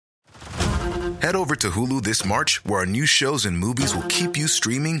Head over to Hulu this March, where our new shows and movies will keep you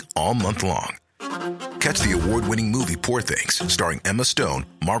streaming all month long. Catch the award-winning movie Poor Things, starring Emma Stone,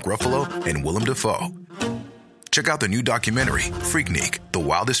 Mark Ruffalo, and Willem Dafoe. Check out the new documentary, Freaknik, The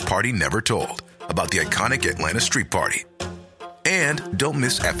Wildest Party Never Told, about the iconic Atlanta Street Party. And don't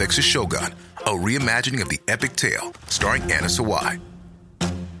miss FX's Shogun, a reimagining of the epic tale, starring Anna Sawai.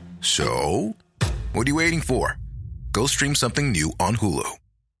 So, what are you waiting for? Go stream something new on Hulu.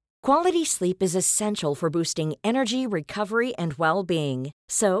 Quality sleep is essential for boosting energy, recovery, and well-being.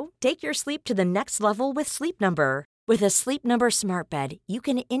 So, take your sleep to the next level with Sleep Number. With a Sleep Number smart bed, you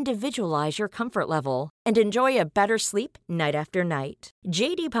can individualize your comfort level and enjoy a better sleep night after night.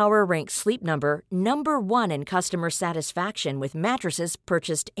 J.D. Power ranks Sleep Number number 1 in customer satisfaction with mattresses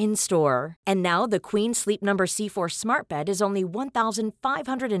purchased in-store. And now the Queen Sleep Number C4 smart bed is only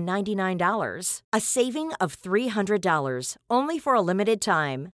 $1,599, a saving of $300, only for a limited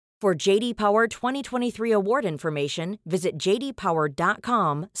time. For J.D. Power 2023 award information, visit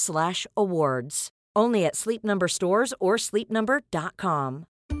jdpower.com/awards. Only at Sleep Number stores or sleepnumber.com.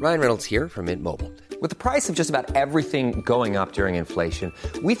 Ryan Reynolds here from Mint Mobile. With the price of just about everything going up during inflation,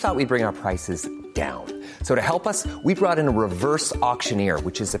 we thought we'd bring our prices down. So to help us, we brought in a reverse auctioneer,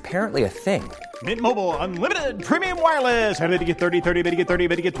 which is apparently a thing. Mint Mobile Unlimited Premium Wireless. How to get 30, 30, bit to get 30,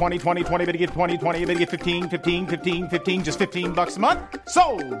 bit to get 20, 20, 20, bit to get 20, 20, bit to get 15, 15, 15, 15, just $15 a month?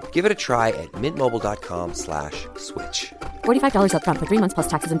 Sold! Give it a try at mintmobile.com/switch. $45 up front for 3 months plus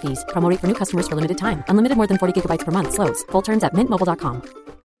taxes and fees. Promo rate for new customers for limited time. Unlimited more than 40 gigabytes per month. Slows full terms at mintmobile.com.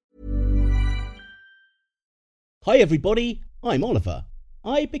 Hi everybody, I'm Oliver.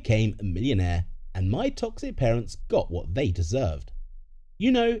 I became a millionaire and my toxic parents got what they deserved. You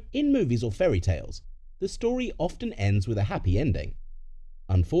know, in movies or fairy tales, the story often ends with a happy ending.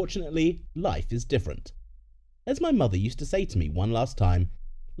 Unfortunately, life is different. As my mother used to say to me one last time,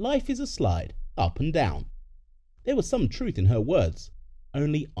 life is a slide, up and down. There was some truth in her words,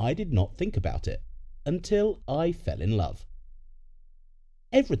 only I did not think about it, until I fell in love.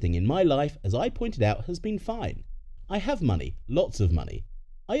 Everything in my life, as I pointed out, has been fine. I have money, lots of money.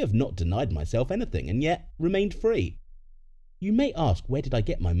 I have not denied myself anything and yet remained free. You may ask, where did I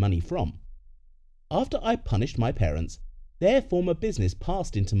get my money from? After I punished my parents, their former business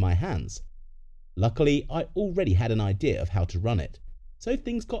passed into my hands. Luckily, I already had an idea of how to run it, so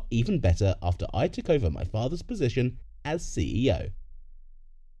things got even better after I took over my father's position as CEO.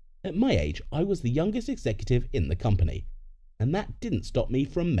 At my age, I was the youngest executive in the company, and that didn't stop me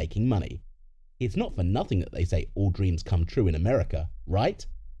from making money. It's not for nothing that they say all dreams come true in America, right?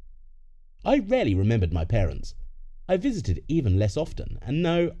 I rarely remembered my parents. I visited even less often, and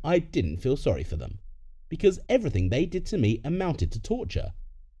no, I didn't feel sorry for them, because everything they did to me amounted to torture.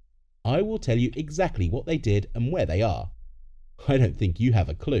 I will tell you exactly what they did and where they are. I don't think you have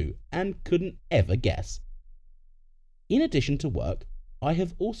a clue, and couldn't ever guess. In addition to work, I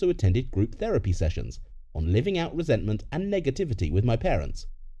have also attended group therapy sessions on living out resentment and negativity with my parents.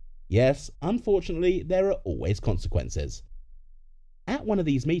 Yes, unfortunately, there are always consequences. At one of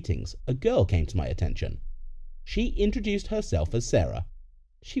these meetings, a girl came to my attention. She introduced herself as Sarah.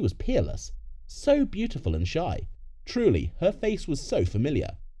 She was peerless, so beautiful and shy. Truly, her face was so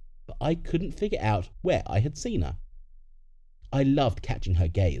familiar, but I couldn't figure out where I had seen her. I loved catching her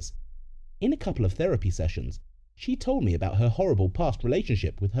gaze. In a couple of therapy sessions, she told me about her horrible past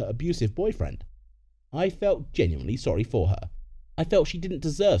relationship with her abusive boyfriend. I felt genuinely sorry for her. I felt she didn't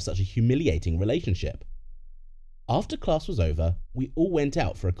deserve such a humiliating relationship. After class was over, we all went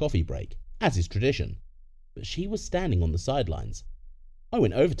out for a coffee break, as is tradition, but she was standing on the sidelines. I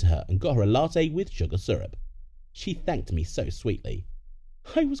went over to her and got her a latte with sugar syrup. She thanked me so sweetly.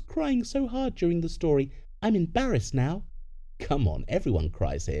 I was crying so hard during the story, I'm embarrassed now. Come on, everyone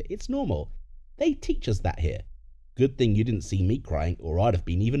cries here, it's normal. They teach us that here. Good thing you didn't see me crying, or I'd have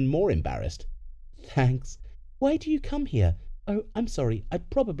been even more embarrassed. Thanks. Why do you come here? Oh, I'm sorry, I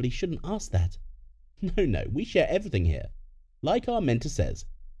probably shouldn't ask that. No, we share everything here. Like our mentor says,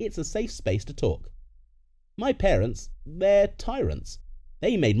 it's a safe space to talk. My parents, they're tyrants.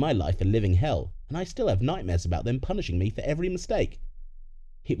 They made my life a living hell, and I still have nightmares about them punishing me for every mistake.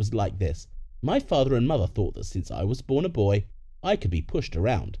 It was like this. My father and mother thought that since I was born a boy, I could be pushed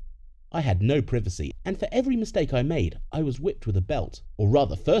around. I had no privacy, and for every mistake I made, I was whipped with a belt. Or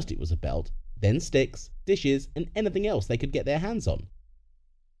rather, first it was a belt, then sticks, dishes, and anything else they could get their hands on.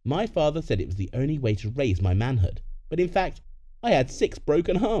 My father said it was the only way to raise my manhood, but in fact, I had 6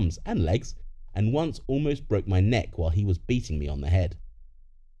 broken arms and legs, and once almost broke my neck while he was beating me on the head.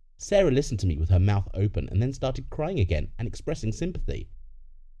 Sarah listened to me with her mouth open and then started crying again and expressing sympathy.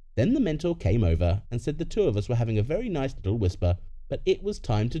 Then the mentor came over and said the two of us were having a very nice little whisper, but it was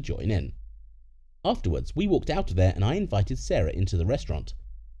time to join in. Afterwards, we walked out of there and I invited Sarah into the restaurant.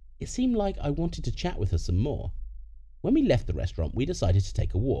 It seemed like I wanted to chat with her some more. When we left the restaurant, we decided to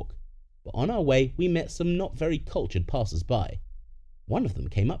take a walk, but on our way we met some not very cultured passers-by. One of them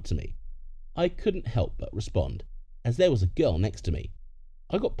came up to me. I couldn't help but respond, as there was a girl next to me.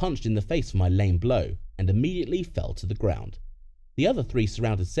 I got punched in the face for my lame blow and immediately fell to the ground. The other three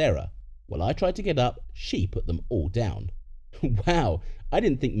surrounded Sarah. While I tried to get up, she put them all down. Wow, I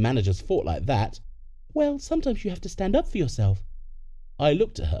didn't think managers fought like that. Well, sometimes you have to stand up for yourself. I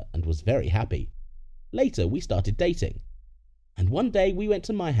looked at her and was very happy. Later, we started dating. And one day we went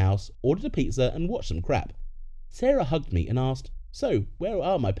to my house, ordered a pizza and watched some crap. Sarah hugged me and asked, "So, where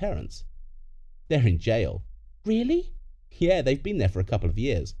are my parents?" "They're in jail." "Really?" "Yeah, they've been there for a couple of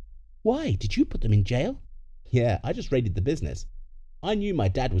years." "Why? Did you put them in jail?" "Yeah, I just raided the business. I knew my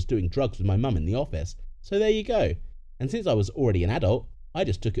dad was doing drugs with my mum in the office, so there you go. And since I was already an adult, I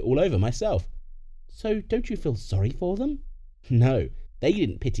just took it all over myself." "So don't you feel sorry for them?" "No, they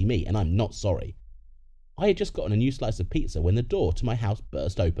didn't pity me and I'm not sorry." I had just gotten a new slice of pizza when the door to my house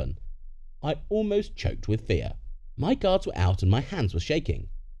burst open. I almost choked with fear. My guards were out and my hands were shaking.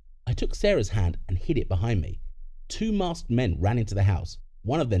 I took Sarah's hand and hid it behind me. 2 masked men ran into the house,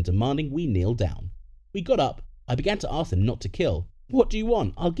 one of them demanding we kneel down. We got up. I began to ask them not to kill. "What do you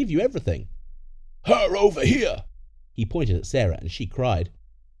want? I'll give you everything." "Her over here!" He pointed at Sarah and she cried.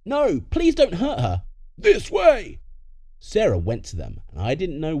 "No, please don't hurt her." "This way!" Sarah went to them and I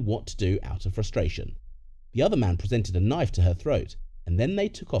didn't know what to do out of frustration. The other man presented a knife to her throat and then they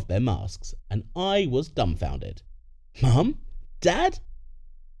took off their masks and I was dumbfounded. "Mum? Dad?"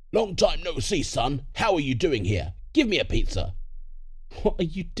 "Long time no see, son. How are you doing here? Give me a pizza." "What are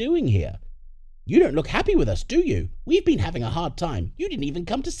you doing here?" "You don't look happy with us, do you? We've been having a hard time. You didn't even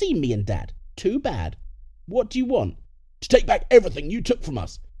come to see me and Dad. Too bad." "What do you want?" "To take back everything you took from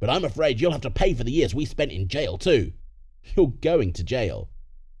us, but I'm afraid you'll have to pay for the years we spent in jail too." "You're going to jail."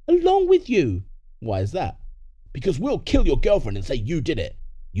 "Along with you." "Why is that?" "Because we'll kill your girlfriend and say you did it.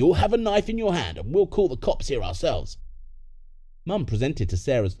 You'll have a knife in your hand and we'll call the cops here ourselves." Mum presented to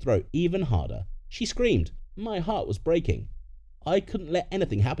Sarah's throat even harder. She screamed. My heart was breaking. I couldn't let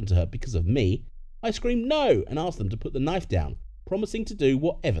anything happen to her because of me. I screamed no and asked them to put the knife down, promising to do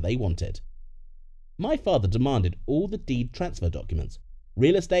whatever they wanted. My father demanded all the deed transfer documents,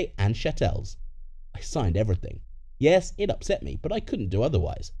 real estate and chattels. I signed everything. Yes, it upset me, but I couldn't do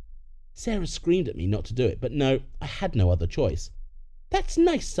otherwise. Sarah screamed at me not to do it, but no, I had no other choice. "That's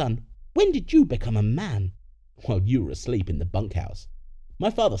nice, son. When did you become a man?" "While you were asleep in the bunkhouse." My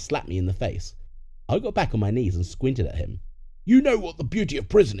father slapped me in the face. I got back on my knees and squinted at him. "You know what the beauty of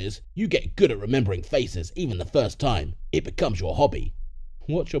prison is? You get good at remembering faces, even the first time. It becomes your hobby."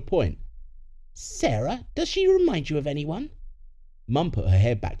 "What's your point?" "Sarah, does she remind you of anyone?" Mum put her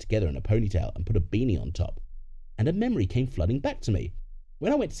hair back together in a ponytail and put a beanie on top. And a memory came flooding back to me.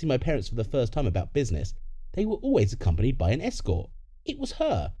 When I went to see my parents for the first time about business, they were always accompanied by an escort. It was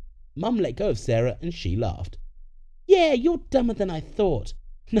her. Mum let go of Sarah and she laughed. "Yeah, you're dumber than I thought."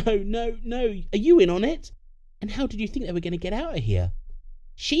 No. Are you in on it?" "And how did you think they were going to get out of here?"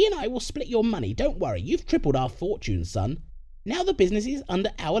 "She and I will split your money, don't worry. You've tripled our fortune, son. Now the business is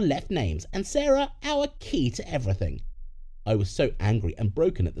under our left names, and Sarah, our key to everything." I was so angry and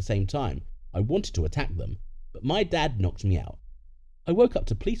broken at the same time. I wanted to attack them, but my dad knocked me out. I woke up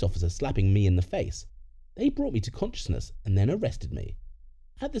to police officers slapping me in the face. They brought me to consciousness and then arrested me.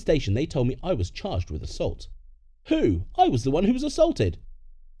 At the station they told me I was charged with assault. Who? I was the one who was assaulted.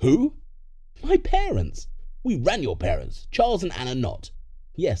 Who? My parents. We ran your parents, Charles and Anna Knott.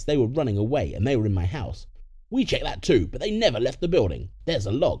 Yes, they were running away and they were in my house. We checked that too, but they never left the building. There's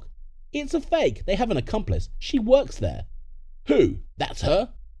a log. It's a fake. They have an accomplice. She works there. Who? That's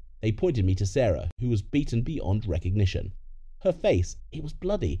her? They pointed me to Sarah, who was beaten beyond recognition. Her face, it was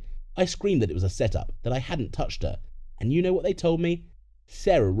bloody. I screamed that it was a setup, that I hadn't touched her. And you know what they told me?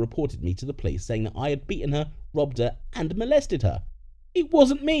 Sarah reported me to the police saying that I had beaten her, robbed her, and molested her. It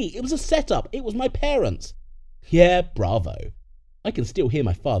wasn't me. It was a setup. It was my parents. Yeah, bravo. I can still hear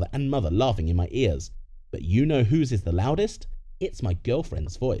my father and mother laughing in my ears. But you know whose is the loudest? It's my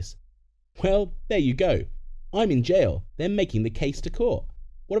girlfriend's voice. Well, there you go. I'm in jail. They're making the case to court.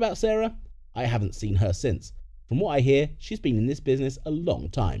 What about Sarah? I haven't seen her since. From what I hear, she's been in this business a long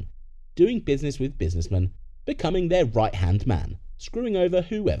time, doing business with businessmen, becoming their right-hand man, screwing over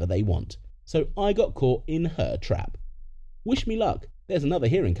whoever they want. So I got caught in her trap. Wish me luck. There's another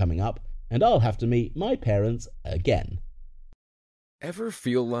hearing coming up, and I'll have to meet my parents again. Ever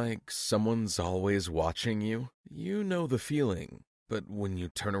feel like someone's always watching you? You know the feeling, but when you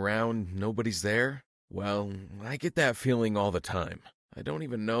turn around, nobody's there? Well, I get that feeling all the time. I don't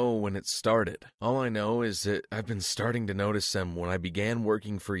even know when it started. All I know is that I've been starting to notice them when I began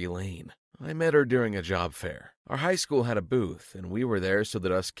working for Elaine. I met her during a job fair. Our high school had a booth, and we were there so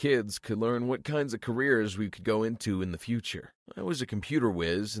that us kids could learn what kinds of careers we could go into in the future. I was a computer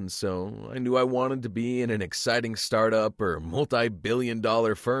whiz, and so I knew I wanted to be in an exciting startup or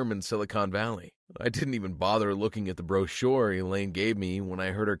multi-billion-dollar firm in Silicon Valley. I didn't even bother looking at the brochure Elaine gave me when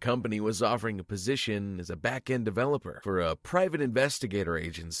I heard her company was offering a position as a back-end developer for a private investigator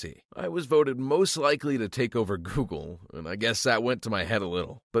agency. I was voted most likely to take over Google, and I guess that went to my head a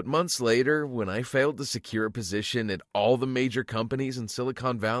little. But months later, when I failed to secure a position at all the major companies in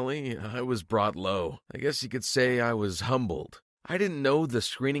Silicon Valley, I was brought low. I guess you could say I was humbled. I didn't know the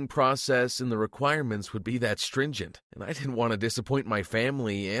screening process and the requirements would be that stringent, and I didn't want to disappoint my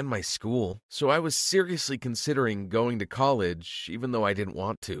family and my school, so I was seriously considering going to college, even though I didn't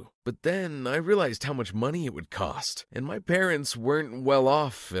want to. But then I realized how much money it would cost, and my parents weren't well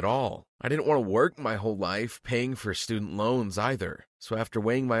off at all. I didn't want to work my whole life paying for student loans either. So after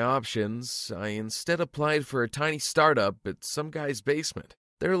weighing my options, I instead applied for a tiny startup at some guy's basement.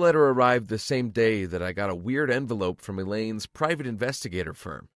 Their letter arrived the same day that I got a weird envelope from Elaine's private investigator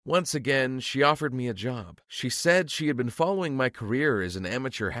firm. Once again, she offered me a job. She said she had been following my career as an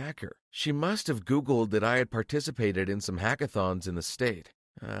amateur hacker. She must have Googled that I had participated in some hackathons in the state.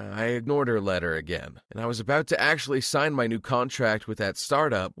 I ignored her letter again, and I was about to actually sign my new contract with that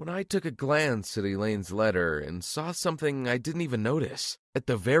startup when I took a glance at Elaine's letter and saw something I didn't even notice. At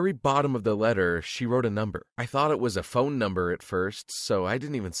the very bottom of the letter, she wrote a number. I thought it was a phone number at first, so I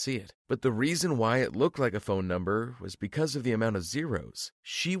didn't even see it. But the reason why it looked like a phone number was because of the amount of zeros.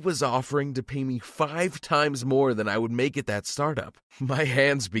 She was offering to pay me 5 times more than I would make at that startup. My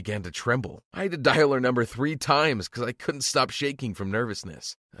hands began to tremble. I had to dial her number 3 times because I couldn't stop shaking from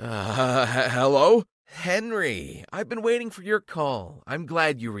nervousness. Hello? Henry, I've been waiting for your call. I'm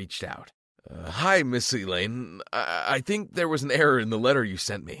glad you reached out. Hi, Miss Elaine. I think there was an error in the letter you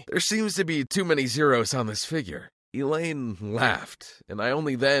sent me. There seems to be too many zeros on this figure. Elaine laughed, and I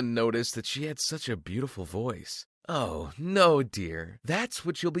only then noticed that she had such a beautiful voice. Oh, no, dear. That's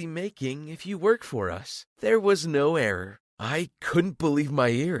what you'll be making if you work for us. There was no error. I couldn't believe my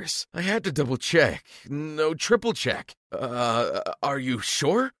ears. I had to double check. No, triple check. Are you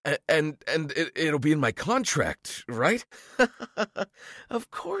sure? And it'll be in my contract, right? Of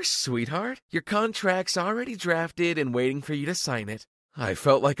course, sweetheart. Your contract's already drafted and waiting for you to sign it. I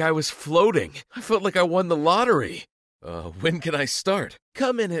felt like I was floating. I felt like I won the lottery. When can I start?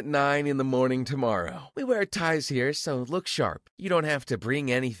 Come in at 9 in the morning tomorrow. We wear ties here, so look sharp. You don't have to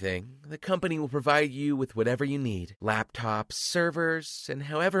bring anything. The company will provide you with whatever you need. Laptops, servers, and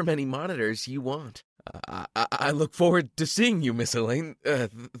however many monitors you want. I look forward to seeing you, Miss Elaine.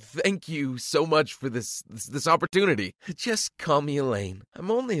 Thank you so much for this opportunity. Just call me Elaine. I'm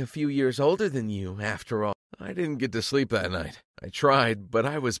only a few years older than you, after all. I didn't get to sleep that night. I tried, but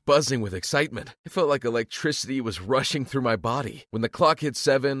I was buzzing with excitement. It felt like electricity was rushing through my body. When the clock hit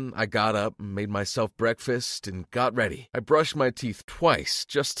 7, I got up, made myself breakfast, and got ready. I brushed my teeth twice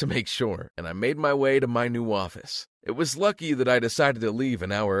just to make sure, and I made my way to my new office. It was lucky that I decided to leave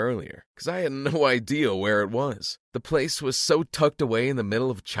an hour earlier, because I had no idea where it was. The place was so tucked away in the middle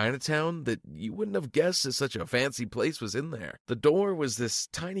of Chinatown that you wouldn't have guessed that such a fancy place was in there. The door was this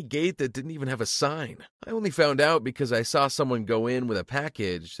tiny gate that didn't even have a sign. I only found out because I saw someone go in with a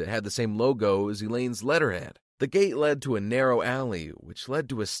package that had the same logo as Elaine's letterhead. The gate led to a narrow alley, which led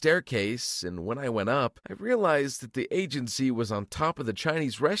to a staircase, and when I went up, I realized that the agency was on top of the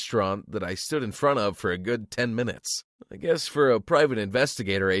Chinese restaurant that I stood in front of for a good 10 minutes. I guess for a private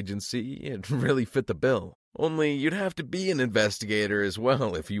investigator agency, it really fit the bill. Only you'd have to be an investigator as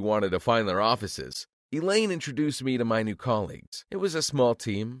well if you wanted to find their offices. Elaine introduced me to my new colleagues. It was a small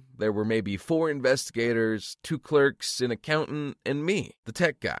team. There were maybe 4 investigators, 2 clerks, an accountant, and me, the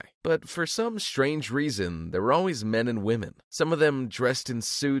tech guy. But for some strange reason, there were always men and women. Some of them dressed in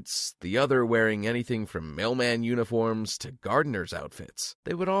suits, the other wearing anything from mailman uniforms to gardener's outfits.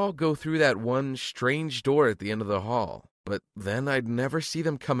 They would all go through that one strange door at the end of the hall, but then I'd never see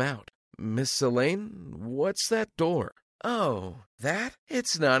them come out. Miss Elaine, what's that door? Oh, that?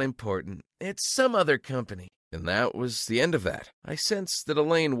 It's not important. It's some other company. And that was the end of that. I sensed that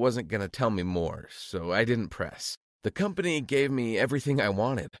Elaine wasn't going to tell me more, so I didn't press. The company gave me everything I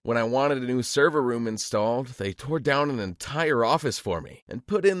wanted. When I wanted a new server room installed, they tore down an entire office for me and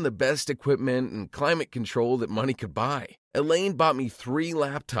put in the best equipment and climate control that money could buy. Elaine bought me 3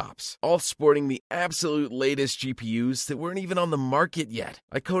 laptops, all sporting the absolute latest GPUs that weren't even on the market yet.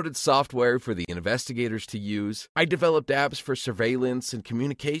 I coded software for the investigators to use. I developed apps for surveillance and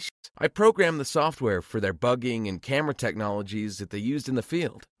communications. I programmed the software for their bugging and camera technologies that they used in the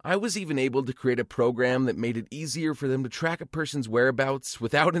field. I was even able to create a program that made it easier for them to track a person's whereabouts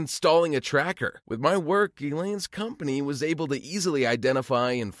without installing a tracker. With my work, Elaine's company was able to easily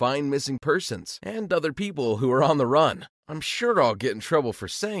identify and find missing persons and other people who were on the run. I'm sure I'll get in trouble for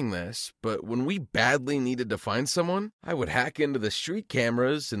saying this, but when we badly needed to find someone, I would hack into the street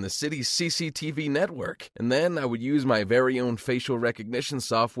cameras in the city's CCTV network, and then I would use my very own facial recognition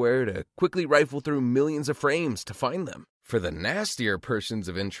software to quickly rifle through millions of frames to find them. For the nastier persons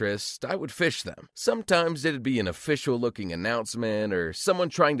of interest, I would fish them. Sometimes it'd be an official-looking announcement or someone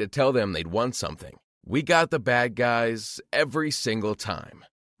trying to tell them they'd won something. We got the bad guys every single time.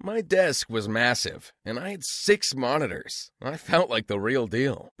 My desk was massive, and I had 6 monitors. I felt like the real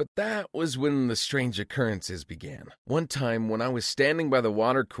deal. But that was when the strange occurrences began. One time, when I was standing by the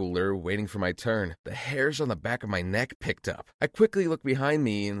water cooler waiting for my turn, the hairs on the back of my neck picked up. I quickly looked behind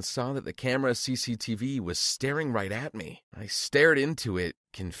me and saw that the camera CCTV was staring right at me. I stared into it,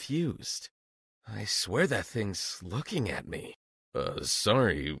 confused. I swear that thing's looking at me.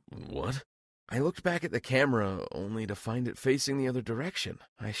 Sorry, what? I looked back at the camera, only to find it facing the other direction.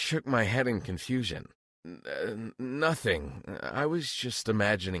 I shook my head in confusion. Nothing. I was just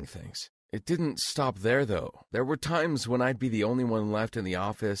imagining things. It didn't stop there, though. There were times when I'd be the only one left in the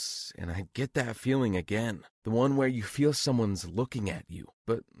office, and I'd get that feeling again. The one where you feel someone's looking at you.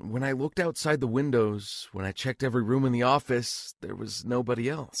 But when I looked outside the windows, when I checked every room in the office, there was nobody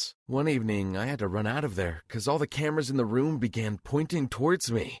else. One evening, I had to run out of there, because all the cameras in the room began pointing towards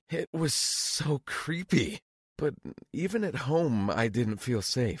me. It was so creepy. But even at home, I didn't feel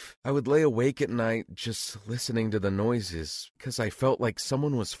safe. I would lay awake at night just listening to the noises because I felt like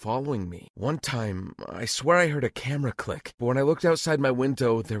someone was following me. One time, I swear I heard a camera click, but when I looked outside my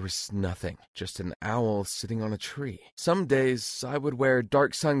window, there was nothing. Just an owl sitting on a tree. Some days, I would wear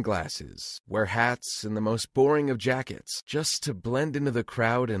dark sunglasses, wear hats, and the most boring of jackets, just to blend into the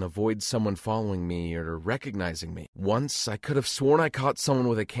crowd and avoid someone following me or recognizing me. Once, I could have sworn I caught someone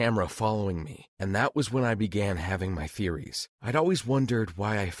with a camera following me, and that was when I began having my theories. I'd always wondered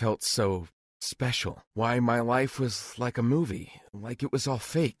why I felt so special, why my life was like a movie, like it was all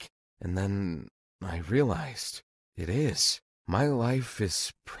fake. And then I realized it is. My life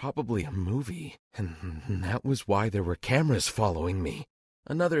is probably a movie, and that was why there were cameras following me.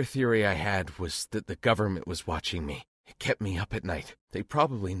 Another theory I had was that the government was watching me. It kept me up at night. They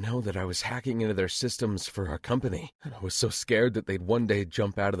probably know that I was hacking into their systems for our company, and I was so scared that they'd one day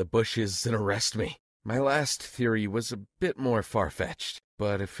jump out of the bushes and arrest me. My last theory was a bit more far-fetched,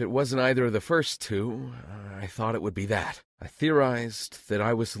 but if it wasn't either of the first two, I thought it would be that. I theorized that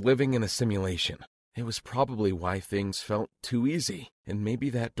I was living in a simulation. It was probably why things felt too easy, and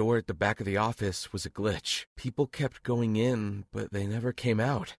maybe that door at the back of the office was a glitch. People kept going in, but they never came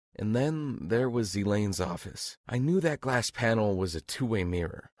out. And then there was Elaine's office. I knew that glass panel was a two-way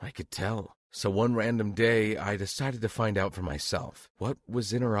mirror. I could tell. So one random day, I decided to find out for myself. What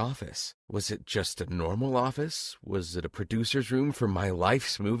was in her office? Was it just a normal office? Was it a producer's room for my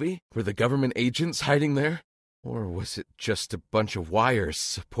life's movie? Were the government agents hiding there? Or was it just a bunch of wires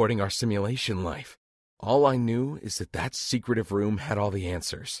supporting our simulation life? All I knew is that that secretive room had all the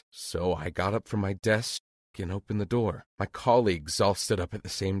answers. So I got up from my desk and opened the door. My colleagues all stood up at the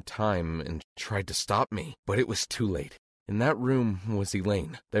same time and tried to stop me, but it was too late. In that room was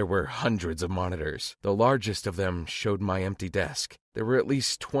Elaine. There were hundreds of monitors. The largest of them showed my empty desk. There were at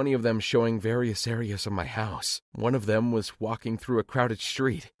least 20 of them showing various areas of my house. One of them was walking through a crowded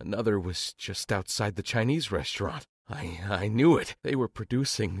street. Another was just outside the Chinese restaurant. I knew it. They were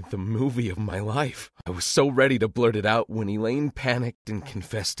producing the movie of my life. I was so ready to blurt it out when Elaine panicked and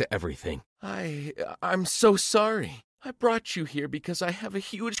confessed to everything. I'm so sorry. I brought you here because I have a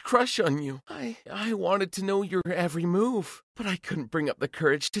huge crush on you. I wanted to know your every move, but I couldn't bring up the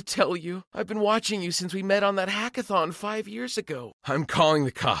courage to tell you. I've been watching you since we met on that hackathon 5 years ago. I'm calling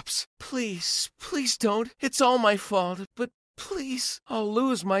the cops. Please don't. It's all my fault, but please, I'll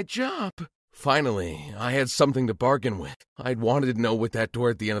lose my job. Finally, I had something to bargain with. I'd wanted to know what that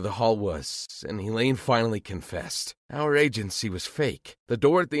door at the end of the hall was, and Elaine finally confessed. Our agency was fake. The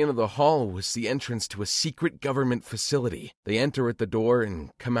door at the end of the hall was the entrance to a secret government facility. They enter at the door and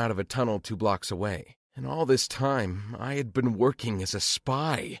come out of a tunnel 2 blocks away. And all this time, I had been working as a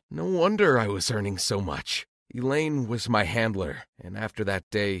spy. No wonder I was earning so much. Elaine was my handler, and after that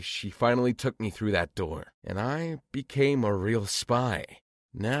day, she finally took me through that door, and I became a real spy.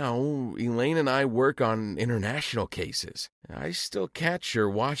 Now, Elaine and I work on international cases. I still catch her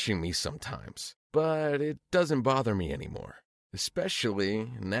watching me sometimes, but it doesn't bother me anymore,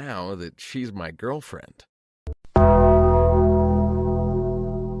 especially now that she's my girlfriend.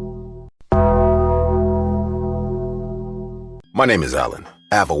 My name is Alan.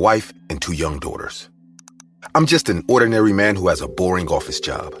 I have a wife and 2 young daughters. I'm just an ordinary man who has a boring office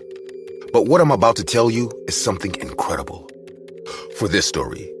job. But what I'm about to tell you is something incredible. For this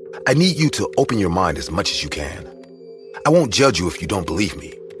story, I need you to open your mind as much as you can. I won't judge you if you don't believe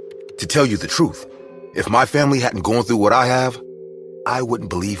me. To tell you the truth, if my family hadn't gone through what I have, I wouldn't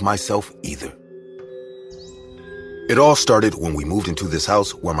believe myself either. It all started when we moved into this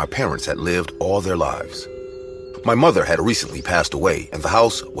house where my parents had lived all their lives. My mother had recently passed away and the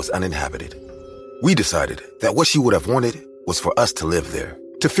house was uninhabited. We decided that what she would have wanted was for us to live there,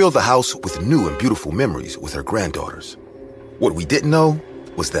 to fill the house with new and beautiful memories with her granddaughters. What we didn't know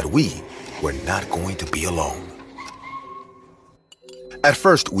was that we were not going to be alone. At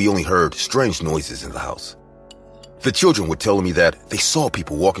first, we only heard strange noises in the house. The children were telling me that they saw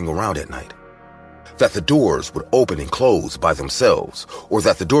people walking around at night, that the doors would open and close by themselves, or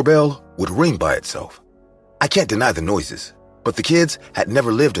that the doorbell would ring by itself. I can't deny the noises, but the kids had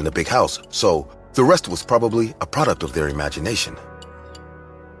never lived in a big house, so the rest was probably a product of their imagination.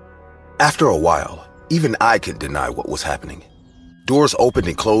 After a while, even I couldn't deny what was happening. Doors opened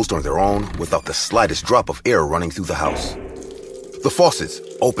and closed on their own without the slightest drop of air running through the house. The faucets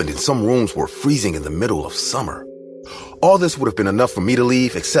opened and some rooms were freezing in the middle of summer. All this would have been enough for me to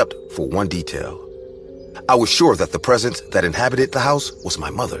leave except for one detail. I was sure that the presence that inhabited the house was my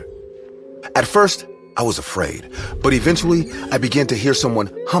mother. At first, I was afraid, but eventually I began to hear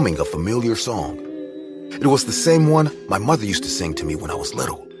someone humming a familiar song. It was the same one my mother used to sing to me when I was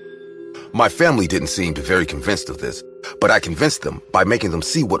little. My family didn't seem very convinced of this, but I convinced them by making them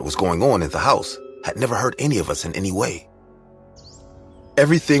see what was going on in the house. Had never hurt any of us in any way.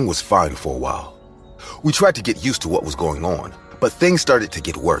 Everything was fine for a while. We tried to get used to what was going on, but things started to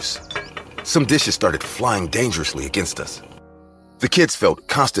get worse. Some dishes started flying dangerously against us. The kids felt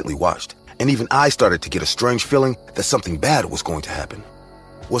constantly watched, and even I started to get a strange feeling that something bad was going to happen.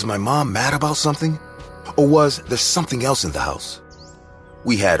 Was my mom mad about something? Or was there something else in the house?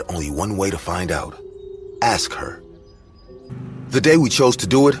 We had only one way to find out. Ask her. The day we chose to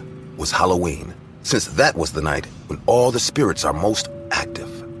do it was Halloween, since that was the night when all the spirits are most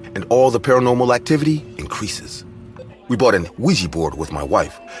active and all the paranormal activity increases. We bought an Ouija board with my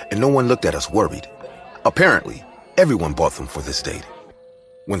wife, and no one looked at us worried. Apparently, everyone bought them for this date.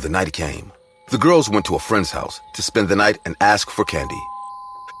 When the night came, the girls went to a friend's house to spend the night and ask for candy.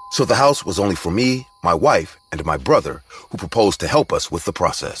 So the house was only for me, my wife, and my brother, who proposed to help us with the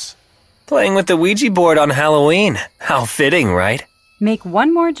process. Playing with the Ouija board on Halloween. How fitting, right? Make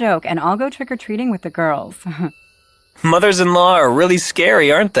one more joke and I'll go trick-or-treating with the girls. Mothers-in-law are really scary,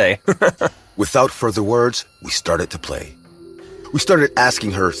 aren't they? Without further words, we started to play. We started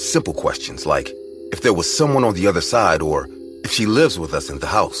asking her simple questions like if there was someone on the other side or if she lives with us in the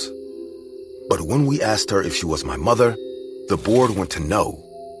house. But when we asked her if she was my mother, the board went to no,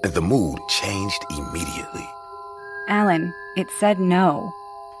 and the mood changed immediately. Alan, it said no.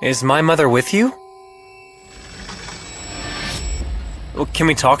 Is my mother with you? Well, can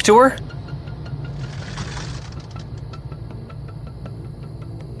we talk to her?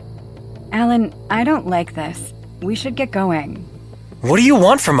 Alan, I don't like this. We should get going. What do you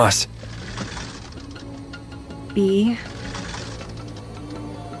want from us? B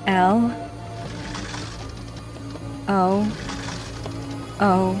L O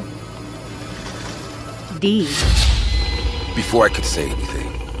O D. Before I could say anything,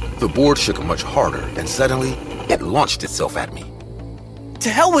 the board shook much harder, and suddenly it launched itself at me. To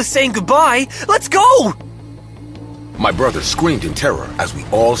hell with saying goodbye! Let's go! My brother screamed in terror as we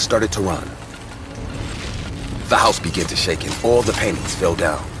all started to run. The house began to shake and all the paintings fell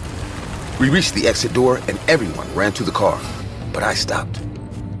down. We reached the exit door and everyone ran to the car, but I stopped.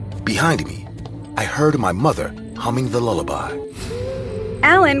 Behind me, I heard my mother humming the lullaby.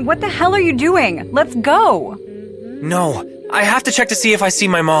 Alan, what the hell are you doing? Let's go! No, I have to check to see if I see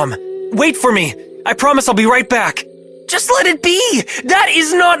my mom. Wait for me! I promise I'll be right back! Just let it be! That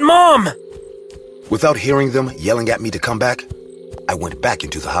is not Mom! Without hearing them yelling at me to come back, I went back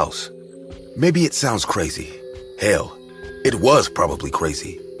into the house. Maybe it sounds crazy. Hell, it was probably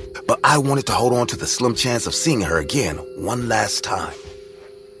crazy. But I wanted to hold on to the slim chance of seeing her again one last time.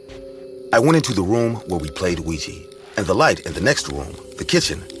 I went into the room where we played Ouija, and the light in the next room, the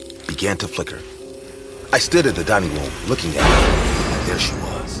kitchen, began to flicker. I stood in the dining room looking at her, and there she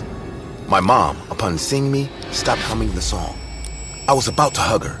was. My mom, upon seeing me, stopped humming the song. I was about to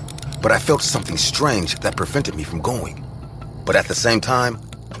hug her, but I felt something strange that prevented me from going. But at the same time,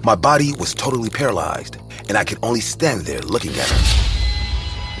 my body was totally paralyzed, and I could only stand there looking at her.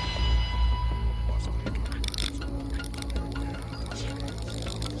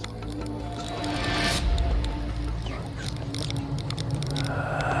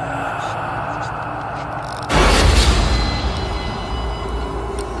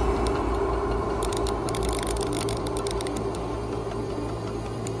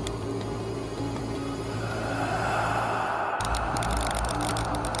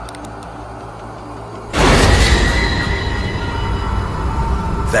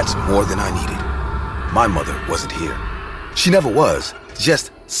 That's more than I needed. My mother wasn't here. She never was,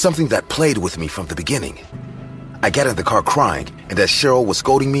 just something that played with me from the beginning. I got in the car crying, and as Cheryl was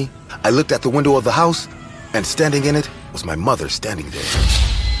scolding me, I looked at the window of the house, and standing in it was my mother standing there,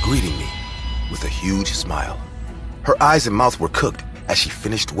 greeting me with a huge smile. Her eyes and mouth were cooked as she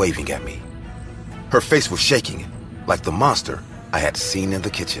finished waving at me. Her face was shaking, like the monster I had seen in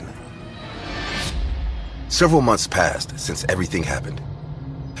the kitchen. Several months passed since everything happened.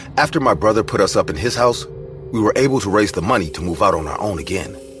 After my brother put us up in his house, we were able to raise the money to move out on our own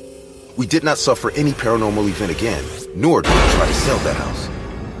again. We did not suffer any paranormal event again, nor did we try to sell that house.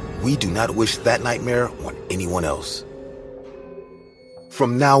 We do not wish that nightmare on anyone else.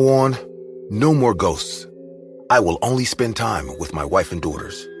 From now on, no more ghosts. I will only spend time with my wife and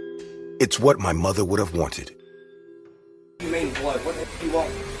daughters. It's what my mother would have wanted. You mean blood? What do you want?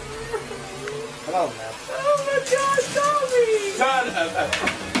 Hello, man. Oh my God, Tommy!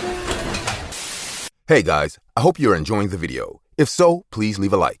 Hey guys, I hope you're enjoying the video. If so, please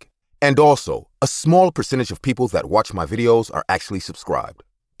leave a like. And also, a small percentage of people that watch my videos are actually subscribed.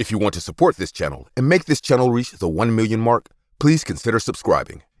 If you want to support this channel and make this channel reach the 1 million mark, please consider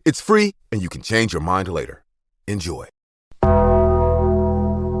subscribing. It's free and you can change your mind later. Enjoy.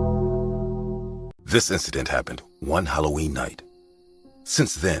 This incident happened one Halloween night.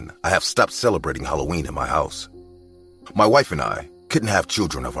 Since then, I have stopped celebrating Halloween in my house. My wife and I couldn't have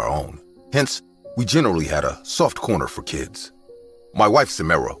children of our own. Hence, we generally had a soft corner for kids. My wife,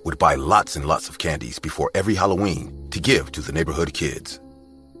 Samara, would buy lots and lots of candies before every Halloween to give to the neighborhood kids.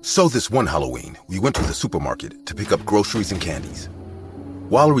 So this one Halloween, we went to the supermarket to pick up groceries and candies.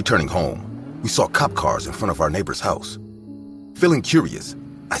 While returning home, we saw cop cars in front of our neighbor's house. Feeling curious,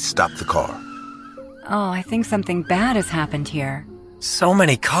 I stopped the car. Oh, I think something bad has happened here. So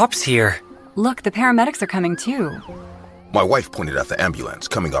many cops here. Look, the paramedics are coming too. My wife pointed at the ambulance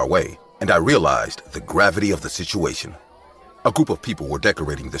coming our way, and I realized the gravity of the situation. A group of people were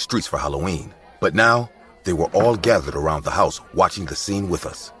decorating the streets for Halloween, but now they were all gathered around the house watching the scene with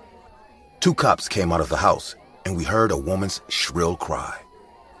us. 2 cops came out of the house, and we heard a woman's shrill cry.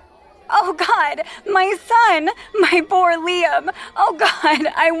 Oh God, my son, my poor Liam. Oh God,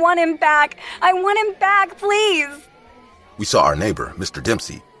 I want him back. I want him back, please. We saw our neighbor, Mr.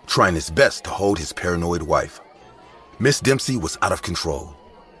 Dempsey, trying his best to hold his paranoid wife. Miss Dempsey was out of control.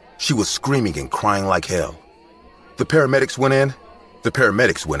 She was screaming and crying like hell. The paramedics went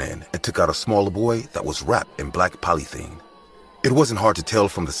in and took out a smaller boy that was wrapped in black polythene. It wasn't hard to tell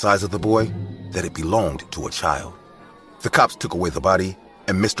from the size of the boy that it belonged to a child. The cops took away the body,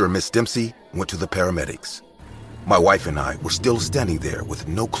 and Mr. and Miss Dempsey went to the paramedics. My wife and I were still standing there with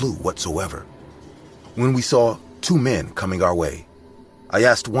no clue whatsoever. When we saw 2 men coming our way, I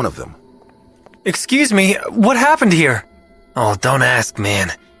asked one of them, Excuse me, what happened here? Oh, don't ask,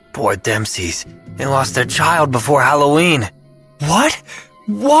 man. Poor Dempseys. They lost their child before Halloween. What?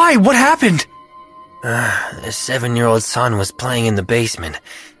 Why? What happened? Their 7-year-old son was playing in the basement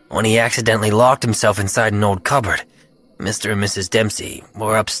when he accidentally locked himself inside an old cupboard. Mr. and Mrs. Dempsey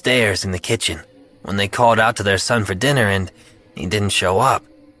were upstairs in the kitchen when they called out to their son for dinner and he didn't show up.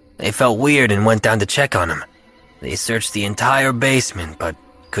 They felt weird and went down to check on him. They searched the entire basement but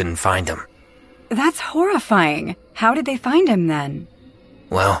couldn't find him. That's horrifying. How did they find him then?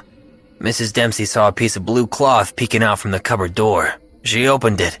 Well, Mrs. Dempsey saw a piece of blue cloth peeking out from the cupboard door. She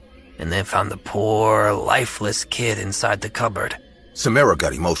opened it, and they found the poor, lifeless kid inside the cupboard. Samara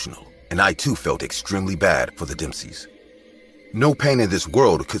got emotional, and I too felt extremely bad for the Dempseys. No pain in this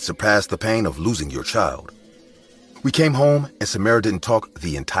world could surpass the pain of losing your child. We came home, and Samara didn't talk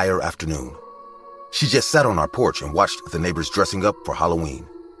the entire afternoon. She just sat on our porch and watched the neighbors dressing up for Halloween.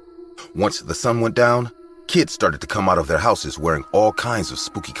 Once the sun went down, kids started to come out of their houses wearing all kinds of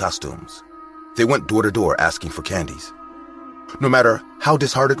spooky costumes. They went door to door asking for candies. No matter how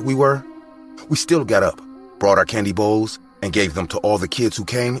disheartened we were, we still got up, brought our candy bowls, and gave them to all the kids who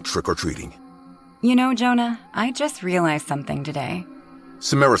came trick-or-treating. You know, Jonah, I just realized something today.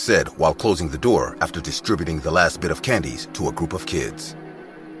 Samara said while closing the door after distributing the last bit of candies to a group of kids.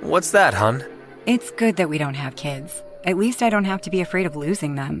 What's that, hun? It's good that we don't have kids. At least I don't have to be afraid of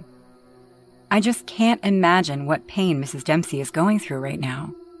losing them. I just can't imagine what pain Mrs. Dempsey is going through right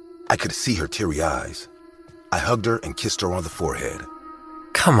now. I could see her teary eyes. I hugged her and kissed her on the forehead.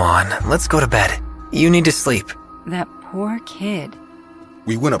 Come on, let's go to bed. You need to sleep. That poor kid.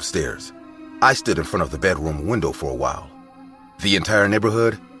 We went upstairs. I stood in front of the bedroom window for a while. The entire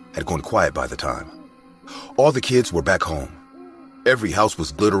neighborhood had gone quiet by the time. All the kids were back home. Every house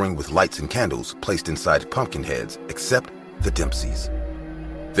was glittering with lights and candles placed inside pumpkin heads except the Dempseys.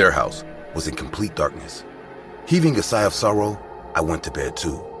 Their house was in complete darkness. Heaving a sigh of sorrow, I went to bed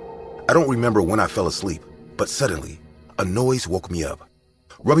too. I don't remember when I fell asleep, but suddenly, a noise woke me up.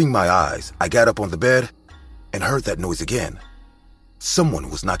 Rubbing my eyes, I got up on the bed and heard that noise again.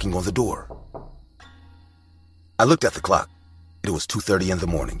 Someone was knocking on the door. I looked at the clock. It was 2:30 in the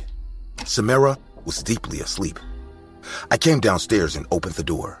morning. Samara was deeply asleep. I came downstairs and opened the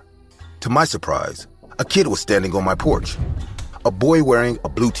door. To my surprise, a kid was standing on my porch. A boy wearing a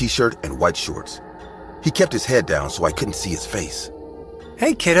blue t-shirt and white shorts. He kept his head down so I couldn't see his face.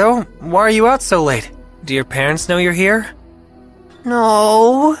 Hey, kiddo, why are you out so late? Do your parents know you're here?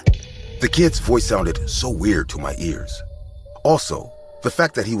 No. The kid's voice sounded so weird to my ears. Also, the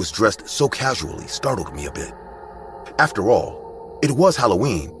fact that he was dressed so casually startled me a bit. After all, it was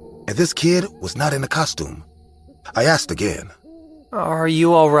Halloween, and this kid was not in a costume. I asked again. Are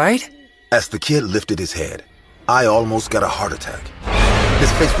you all right? As the kid lifted his head, I almost got a heart attack.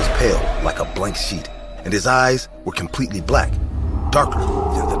 His face was pale like a blank sheet, and his eyes were completely black, darker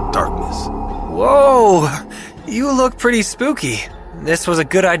than the darkness. Whoa, you look pretty spooky. This was a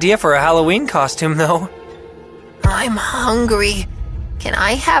good idea for a Halloween costume, though. I'm hungry. Can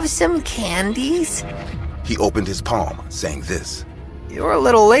I have some candies? He opened his palm, saying this. You're a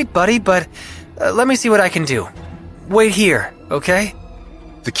little late, buddy, but let me see what I can do. Wait here, okay?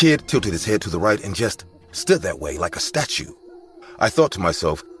 The kid tilted his head to the right and just stood that way like a statue. I thought to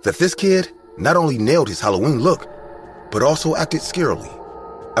myself that this kid not only nailed his Halloween look, but also acted scarily.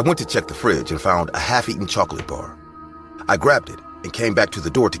 I went to check the fridge and found a half-eaten chocolate bar. I grabbed it and came back to the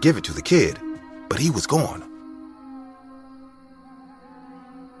door to give it to the kid, but he was gone.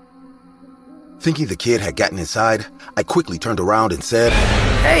 Thinking the kid had gotten inside, I quickly turned around and said,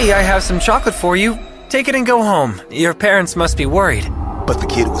 Hey, I have some chocolate for you. Take it and go home. Your parents must be worried. But the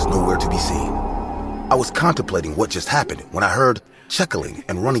kid was nowhere to be seen. I was contemplating what just happened when I heard chuckling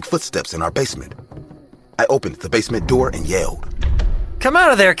and running footsteps in our basement. I opened the basement door and yelled. Come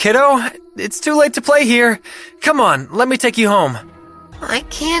out of there, kiddo. It's too late to play here. Come on, let me take you home. I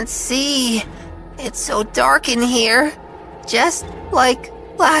can't see. It's so dark in here. Just like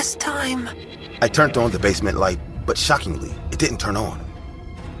last time. I turned on the basement light, but shockingly, it didn't turn on.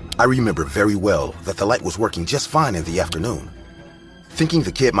 I remember very well that the light was working just fine in the afternoon. Thinking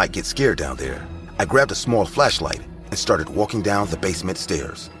the kid might get scared down there, I grabbed a small flashlight and started walking down the basement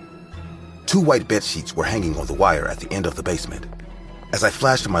stairs. 2 white bed sheets were hanging on the wire at the end of the basement. As I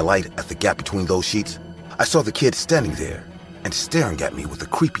flashed my light at the gap between those sheets, I saw the kid standing there and staring at me with a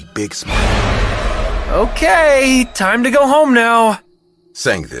creepy big smile. Okay, time to go home now.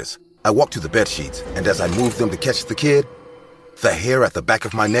 Saying this, I walked to the bed sheets, and as I moved them to catch the kid, the hair at the back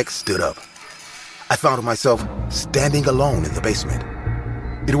of my neck stood up. I found myself standing alone in the basement.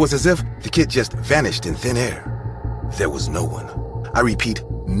 It was as if the kid just vanished in thin air. There was no one. I repeat,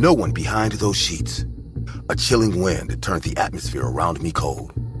 no one behind those sheets. A chilling wind turned the atmosphere around me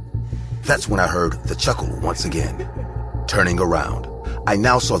cold. That's when I heard the chuckle once again. Turning around, I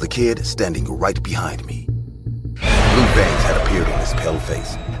now saw the kid standing right behind me. Blue veins had appeared on his pale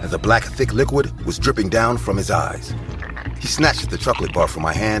face, and the black, thick liquid was dripping down from his eyes. He snatched the chocolate bar from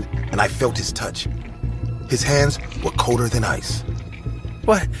my hand, and I felt his touch. His hands were colder than ice.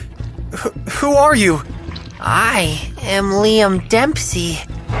 What? Who are you? I am Liam Dempsey.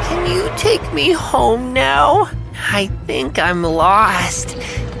 Can you take me home now? I think I'm lost.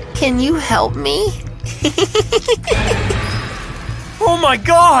 Can you help me? Oh my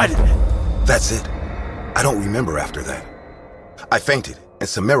God! That's it. I don't remember after that. I fainted, and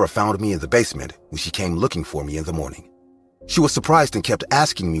Samara found me in the basement when she came looking for me in the morning. She was surprised and kept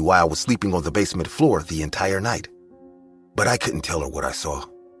asking me why I was sleeping on the basement floor the entire night. But I couldn't tell her what I saw.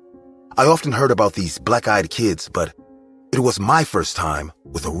 I often heard about these black-eyed kids, but it was my first time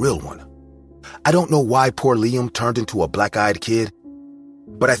with a real one. I don't know why poor Liam turned into a black-eyed kid,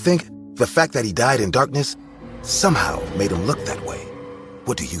 but I think the fact that he died in darkness somehow made him look that way.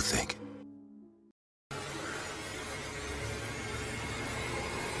 What do you think?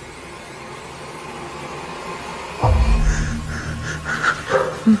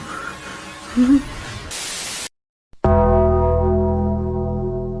 Do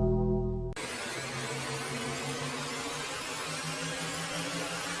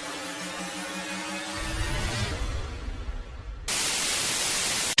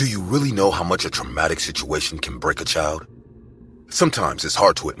you really know how much a traumatic situation can break a child? Sometimes it's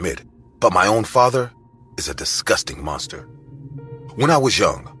hard to admit, but my own father is a disgusting monster. When I was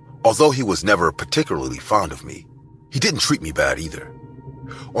young, although he was never particularly fond of me, he didn't treat me bad either.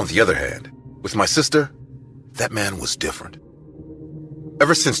 On the other hand, with my sister, that man was different.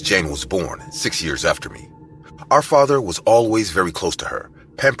 Ever since Jane was born, 6 years after me, our father was always very close to her,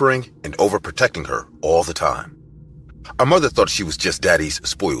 pampering and overprotecting her all the time. Our mother thought she was just Daddy's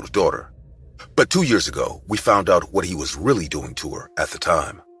spoiled daughter. But 2 years ago, we found out what he was really doing to her at the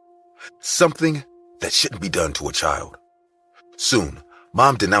time. Something that shouldn't be done to a child. Soon,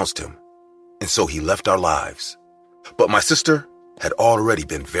 Mom denounced him, and so he left our lives. But my sister had already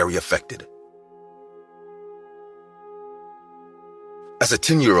been very affected. As a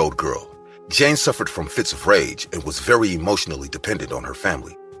 10-year-old girl, Jane suffered from fits of rage and was very emotionally dependent on her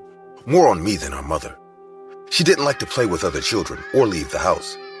family. More on me than our mother. She didn't like to play with other children or leave the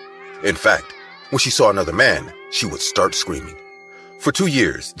house. In fact, when she saw another man, she would start screaming. For 2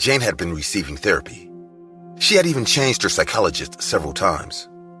 years, Jane had been receiving therapy. She had even changed her psychologist several times.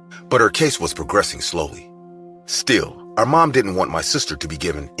 But her case was progressing slowly. Still, our mom didn't want my sister to be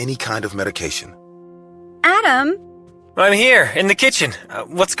given any kind of medication. Adam! I'm here, in the kitchen.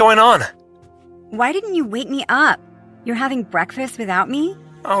 What's going on? Why didn't you wake me up? You're having breakfast without me?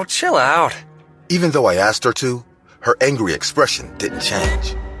 Oh, chill out. Even though I asked her to, her angry expression didn't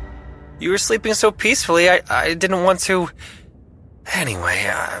change. You were sleeping so peacefully, I didn't want to... Anyway,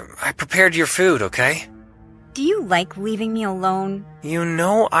 I prepared your food, okay? Do you like leaving me alone? You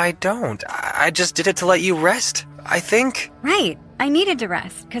know I don't. I just did it to let you rest, I think. Right. I needed to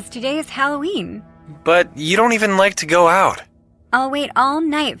rest, because today is Halloween. But you don't even like to go out. I'll wait all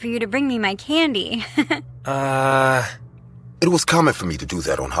night for you to bring me my candy. It was common for me to do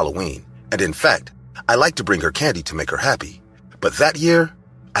that on Halloween. And in fact, I liked to bring her candy to make her happy. But that year,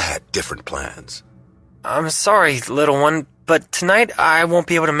 I had different plans. I'm sorry, little one, but tonight I won't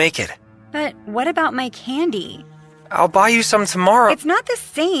be able to make it. But what about my candy? I'll buy you some tomorrow. It's not the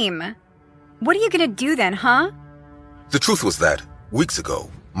same. What are you gonna do then, huh? The truth was that, weeks ago,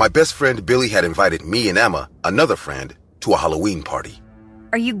 my best friend Billy had invited me and Emma, another friend, to a Halloween party.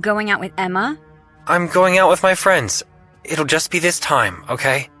 Are you going out with Emma? I'm going out with my friends. It'll just be this time,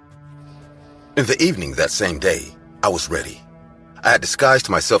 okay? In the evening that same day, I was ready. I had disguised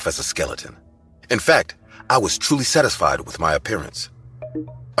myself as a skeleton. In fact, I was truly satisfied with my appearance.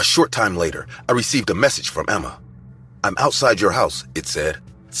 A short time later, I received a message from Emma. "I'm outside your house," it said,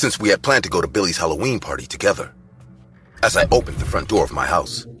 since we had planned to go to Billy's Halloween party together. As I opened the front door of my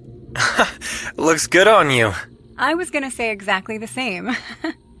house. Looks good on you. I was gonna say exactly the same.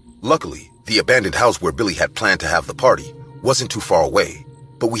 Luckily, the abandoned house where Billy had planned to have the party wasn't too far away,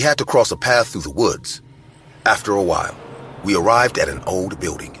 but we had to cross a path through the woods. After a while, we arrived at an old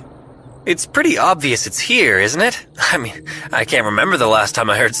building. It's pretty obvious it's here, isn't it? I mean, I can't remember the last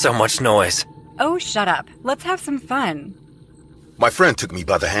time I heard so much noise. Oh, shut up. Let's have some fun. My friend took me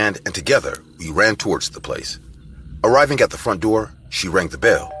by the hand, and together, we ran towards the place. Arriving at the front door, she rang the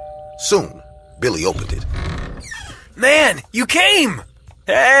bell. Soon, Billy opened it. Man, you came!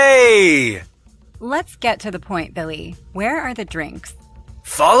 Hey! Let's get to the point, Billy. Where are the drinks?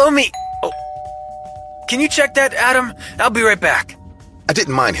 Follow me! Oh. Can you check that, Adam? I'll be right back. I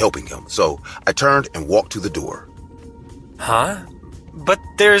didn't mind helping him, so I turned and walked to the door. Huh? But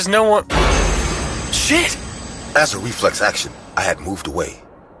there's no one... Shit! As a reflex action, I had moved away.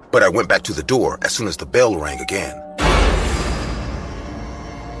 But I went back to the door as soon as the bell rang again.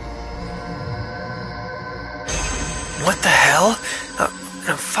 What the hell?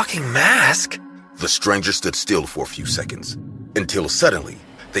 A fucking mask? The stranger stood still for a few seconds, until suddenly,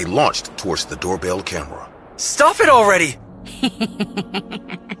 they launched towards the doorbell camera. Stop it already!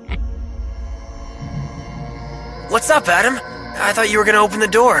 What's up, Adam? I thought you were gonna open the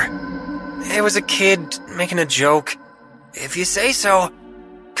door. It was a kid making a joke. If you say so.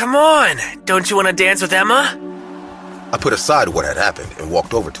 Come on, don't you want to dance with Emma? I put aside what had happened and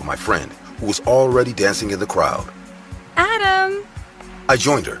walked over to my friend, who was already dancing in the crowd. Adam! I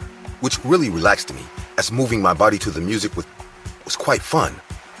joined her, which really relaxed me, as moving my body to the music was quite fun,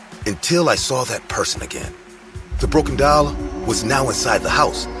 until I saw that person again. The broken doll was now inside the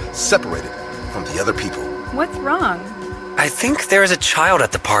house, separated from the other people. What's wrong? I think there is a child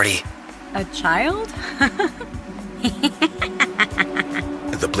at the party. A child?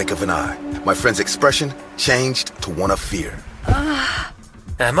 In the blink of an eye, my friend's expression changed to one of fear.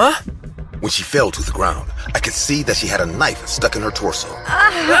 Emma? When she fell to the ground, I could see that she had a knife stuck in her torso.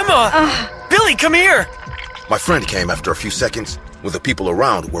 Emma! Billy, come here! My friend came after a few seconds when the people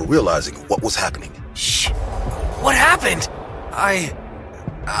around were realizing what was happening. Shh! What happened? I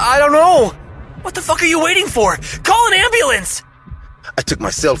don't know. What the fuck are you waiting for? Call an ambulance! I took my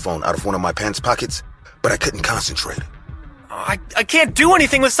cell phone out of one of my pants pockets, but I couldn't concentrate. I can't do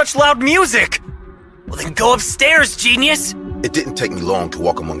anything with such loud music! Well then go upstairs, genius! It didn't take me long to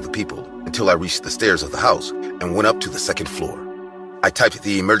walk among the people until I reached the stairs of the house and went up to the second floor. I typed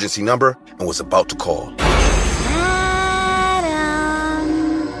the emergency number and was about to call. Adam.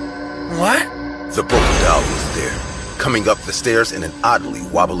 What? The broken doll was there, coming up the stairs in an oddly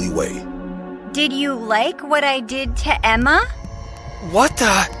wobbly way. Did you like what I did to Emma? What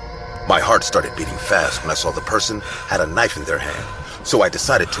the? My heart started beating fast when I saw the person had a knife in their hand, so I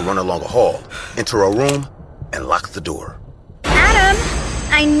decided to run along a hall, enter a room, and lock the door. Adam,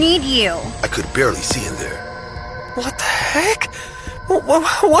 I need you. I could barely see in there. What the heck?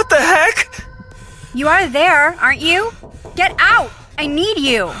 What the heck? You are there, aren't you? Get out! I need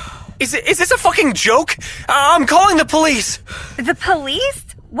you. Is this a fucking joke? I'm calling the police. The police?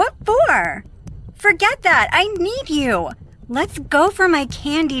 What for? Forget that. I need you. Let's go for my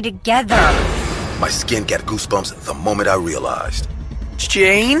candy together. My skin got goosebumps the moment I realized.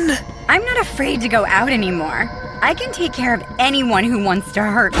 Jane? I'm not afraid to go out anymore. I can take care of anyone who wants to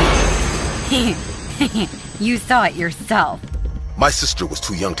hurt me. You saw it yourself. My sister was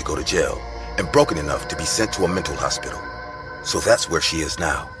too young to go to jail and broken enough to be sent to a mental hospital. So that's where she is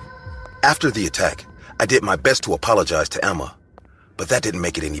now. After the attack, I did my best to apologize to Emma, but that didn't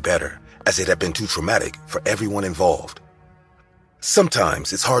make it any better, as it had been too traumatic for everyone involved.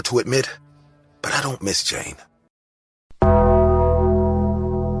 Sometimes it's hard to admit, but I don't miss Jane.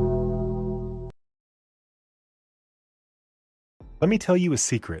 Let me tell you a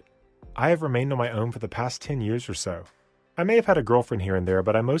secret. I have remained on my own for the past 10 years or so. I may have had a girlfriend here and there,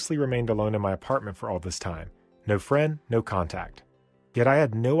 but I mostly remained alone in my apartment for all this time. No friend, no contact. Yet I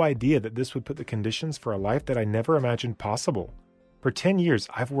had no idea that this would put the conditions for a life that I never imagined possible. For 10 years,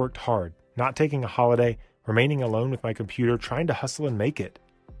 I've worked hard, not taking a holiday, remaining alone with my computer, trying to hustle and make it.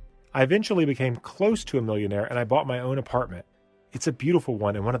 I eventually became close to a millionaire and I bought my own apartment. It's a beautiful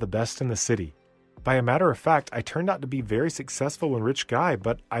one and one of the best in the city. By a matter of fact, I turned out to be a very successful and rich guy,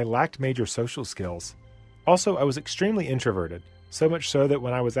 but I lacked major social skills. Also, I was extremely introverted, so much so that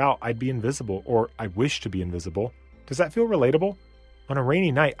when I was out, I'd be invisible, or I wished to be invisible. Does that feel relatable? On a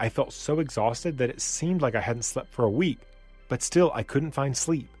rainy night, I felt so exhausted that it seemed like I hadn't slept for a week, but still I couldn't find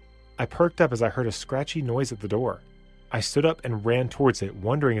sleep. I perked up as I heard a scratchy noise at the door. I stood up and ran towards it,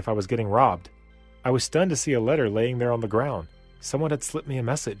 wondering if I was getting robbed. I was stunned to see a letter laying there on the ground. Someone had slipped me a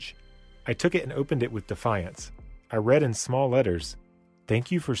message. I took it and opened it with defiance. I read in small letters,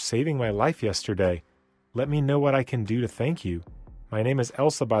 "Thank you for saving my life yesterday. Let me know what I can do to thank you. My name is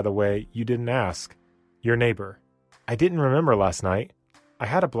Elsa, by the way. You didn't ask. Your neighbor." I didn't remember last night. I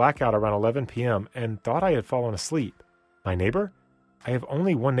had a blackout around 11 p.m. and thought I had fallen asleep. My neighbor? I have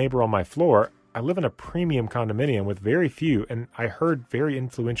only one neighbor on my floor. I live in a premium condominium with very few, and I heard very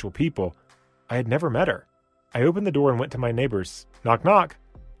influential people. I had never met her. I opened the door and went to my neighbor's. Knock, knock.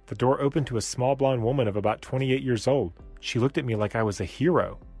 The door opened to a small blonde woman of about 28 years old. She looked at me like I was a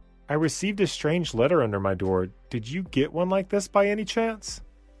hero. I received a strange letter under my door. Did you get one like this by any chance?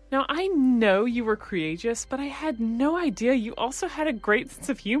 Now, I know you were courageous, but I had no idea you also had a great sense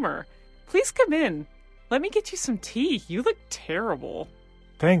of humor. Please come in. Let me get you some tea. You look terrible.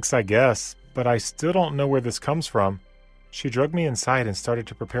 Thanks, I guess, but I still don't know where this comes from. She dragged me inside and started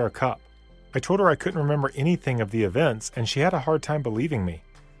to prepare a cup. I told her I couldn't remember anything of the events, and she had a hard time believing me.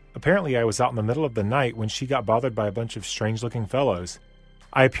 Apparently, I was out in the middle of the night when she got bothered by a bunch of strange-looking fellows.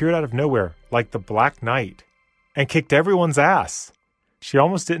 I appeared out of nowhere, like the Black Knight, and kicked everyone's ass. She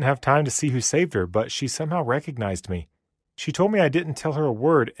almost didn't have time to see who saved her, but she somehow recognized me. She told me I didn't tell her a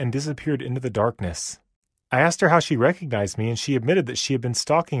word and disappeared into the darkness. I asked her how she recognized me, and she admitted that she had been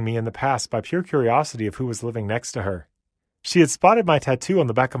stalking me in the past by pure curiosity of who was living next to her. She had spotted my tattoo on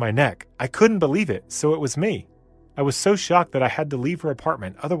the back of my neck. I couldn't believe it, so it was me. I was so shocked that I had to leave her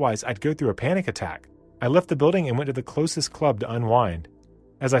apartment, otherwise I'd go through a panic attack. I left the building and went to the closest club to unwind.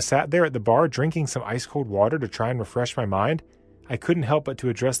 As I sat there at the bar drinking some ice-cold water to try and refresh my mind, I couldn't help but to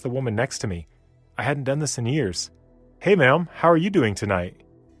address the woman next to me. I hadn't done this in years. "Hey ma'am, how are you doing tonight?"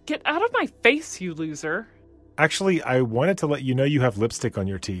 Get out of my face, you loser. Actually, I wanted to let you know you have lipstick on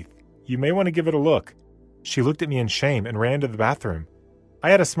your teeth. You may want to give it a look. She looked at me in shame and ran to the bathroom.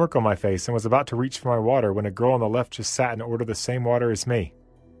 I had a smirk on my face and was about to reach for my water when a girl on the left just sat and ordered the same water as me.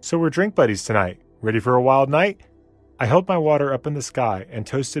 "So we're drink buddies tonight. Ready for a wild night?" I held my water up in the sky and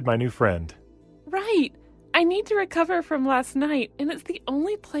toasted my new friend. Right. I need to recover from last night, and it's the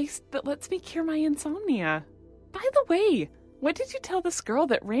only place that lets me cure my insomnia. By the way, what did you tell this girl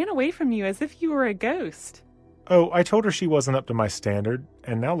that ran away from you as if you were a ghost? Oh, I told her she wasn't up to my standard,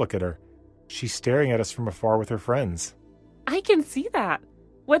 and now look at her. She's staring at us from afar with her friends. I can see that.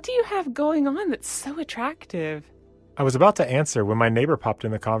 What do you have going on that's so attractive? I was about to answer when my neighbor popped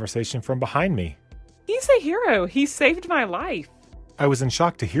in the conversation from behind me. He's a hero. He saved my life. I was in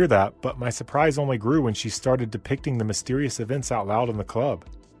shock to hear that, but my surprise only grew when she started depicting the mysterious events out loud in the club.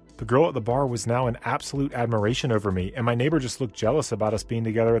 The girl at the bar was now in absolute admiration over me, and my neighbor just looked jealous about us being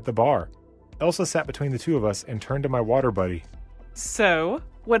together at the bar. Elsa sat between the two of us and turned to my water buddy. So,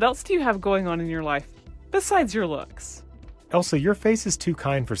 what else do you have going on in your life, besides your looks? Elsa, your face is too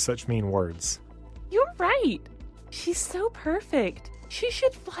kind for such mean words. You're right. She's so perfect. She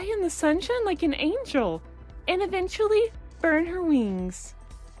should fly in the sunshine like an angel, and eventually burn her wings.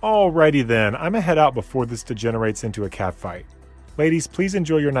 Alrighty then, I'ma head out before this degenerates into a catfight. Ladies, please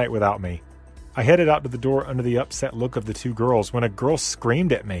enjoy your night without me. I headed out to the door under the upset look of the two girls when a girl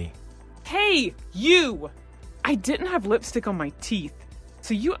screamed at me. Hey, you! I didn't have lipstick on my teeth,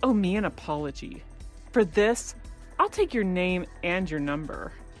 so you owe me an apology. For this, I'll take your name and your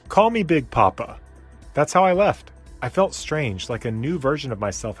number. Call me Big Papa. That's how I left. I felt strange, like a new version of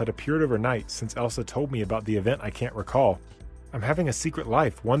myself had appeared overnight since Elsa told me about the event I can't recall. I'm having a secret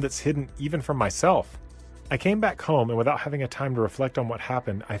life, one that's hidden even from myself. I came back home, and without having a time to reflect on what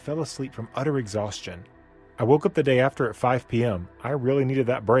happened, I fell asleep from utter exhaustion. I woke up the day after at 5 p.m. I really needed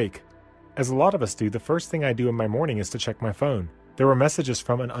that break. As a lot of us do, the first thing I do in my morning is to check my phone. There were messages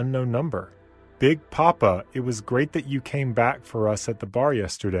from an unknown number. Big Papa, it was great that you came back for us at the bar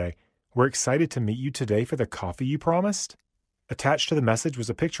yesterday. We're excited to meet you today for the coffee you promised. Attached to the message was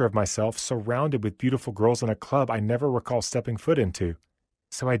a picture of myself surrounded with beautiful girls in a club I never recall stepping foot into.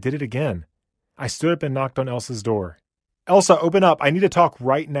 So I did it again. I stood up and knocked on Elsa's door. Elsa, open up. I need to talk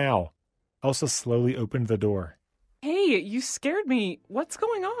right now. Elsa slowly opened the door. Hey, you scared me. What's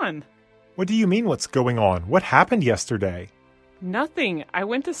going on? What do you mean what's going on? What happened yesterday? Nothing. I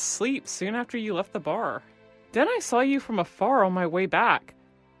went to sleep soon after you left the bar. Then I saw you from afar on my way back.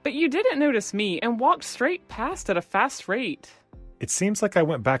 But you didn't notice me and walked straight past at a fast rate. It seems like I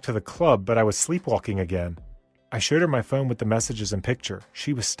went back to the club, but I was sleepwalking again. I showed her my phone with the messages and picture.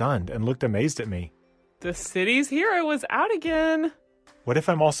 She was stunned and looked amazed at me. The city's hero was out again. What if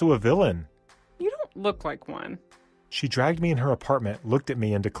I'm also a villain? You don't look like one. She dragged me in her apartment, looked at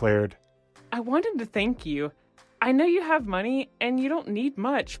me, and declared, I wanted to thank you. I know you have money and you don't need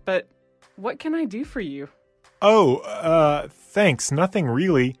much, but what can I do for you? Oh, thanks. Nothing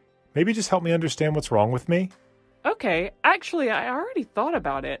really. Maybe just help me understand what's wrong with me. Okay, actually, I already thought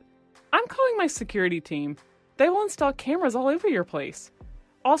about it. I'm calling my security team. They will install cameras all over your place.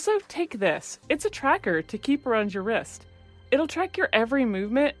 Also, take this. It's a tracker to keep around your wrist. It'll track your every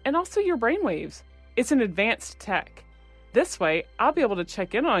movement and also your brainwaves. It's an advanced tech. This way, I'll be able to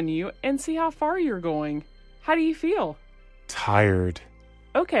check in on you and see how far you're going. How do you feel? Tired.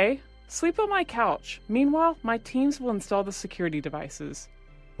 Okay, sleep on my couch. Meanwhile, my teams will install the security devices.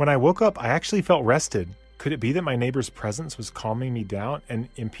 When I woke up, I actually felt rested. Could it be that my neighbor's presence was calming me down and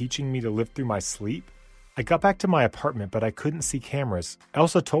impeaching me to live through my sleep? I got back to my apartment, but I couldn't see cameras.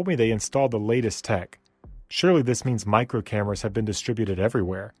 Elsa told me they installed the latest tech. Surely this means micro cameras have been distributed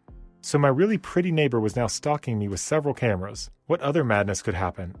everywhere. So my really pretty neighbor was now stalking me with several cameras. What other madness could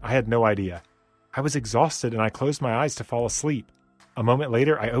happen? I had no idea. I was exhausted and I closed my eyes to fall asleep. A moment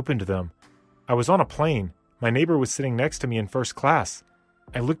later, I opened them. I was on a plane. My neighbor was sitting next to me in first class.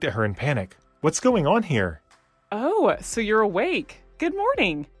 I looked at her in panic. What's going on here? Oh, so you're awake. Good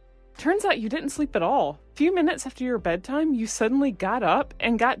morning. Turns out you didn't sleep at all. A few minutes after your bedtime, you suddenly got up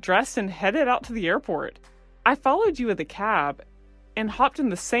and got dressed and headed out to the airport. I followed you with a cab and hopped in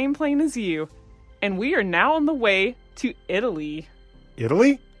the same plane as you, and we are now on the way to Italy.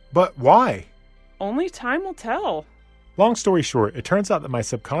 Italy? But why? Only time will tell. Long story short, it turns out that my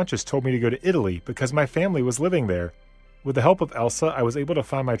subconscious told me to go to Italy because my family was living there. With the help of Elsa, I was able to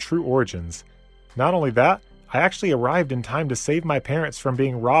find my true origins. Not only that, I actually arrived in time to save my parents from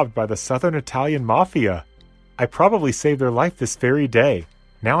being robbed by the Southern Italian Mafia. I probably saved their life this very day.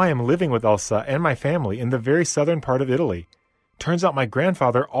 Now I am living with Elsa and my family in the very southern part of Italy. Turns out my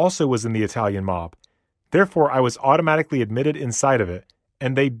grandfather also was in the Italian mob. Therefore, I was automatically admitted inside of it,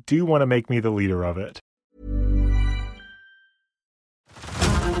 and they do want to make me the leader of it.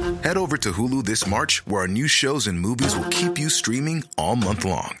 Head over to Hulu this March, where our new shows and movies will keep you streaming all month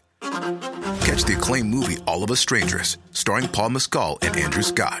long. Catch the acclaimed movie All of Us Strangers, starring Paul Mescal and Andrew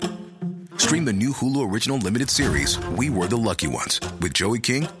Scott. Stream the new Hulu original limited series, We Were the Lucky Ones, with Joey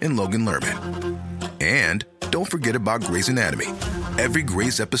King and Logan Lerman. And don't forget about Grey's Anatomy. Every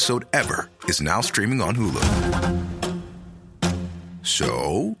Grey's episode ever is now streaming on Hulu.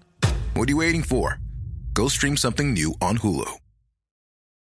 So, what are you waiting for? Go stream something new on Hulu.